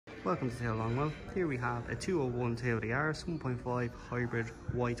Welcome to Toyota Longwell. Here we have a 201 Toyota Yaris 1.5 hybrid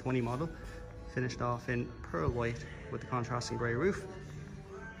Y20 model, finished off in pearl white with the contrasting grey roof.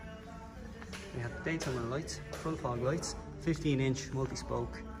 We have daytime lights, front fog lights, 15-inch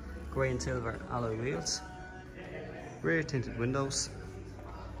multi-spoke grey and silver alloy wheels, rear tinted windows,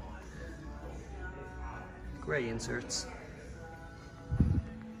 grey inserts,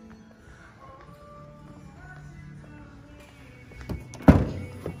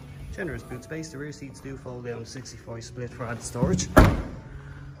 generous boot space. The rear seats do fold down 65 split for added storage.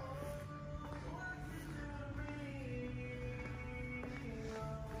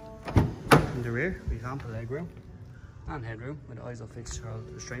 In the rear we have ample legroom and headroom with ISO fixed child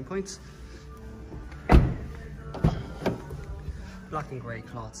restraint points. Black and grey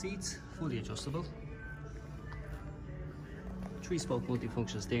cloth seats, fully adjustable. 3-spoke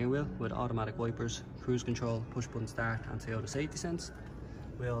multifunction steering wheel with automatic wipers, cruise control, push button start and Toyota safety sense.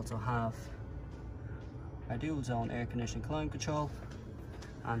 We also have our dual zone air conditioning climate control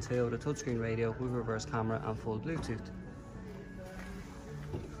and Toyota touchscreen radio with reverse camera and full Bluetooth.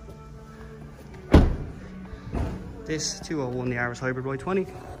 This 201 Yaris Hybrid Y20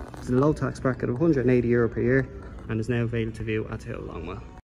 is in a low tax bracket of €180 per year and is now available to view at Toyota Longwell.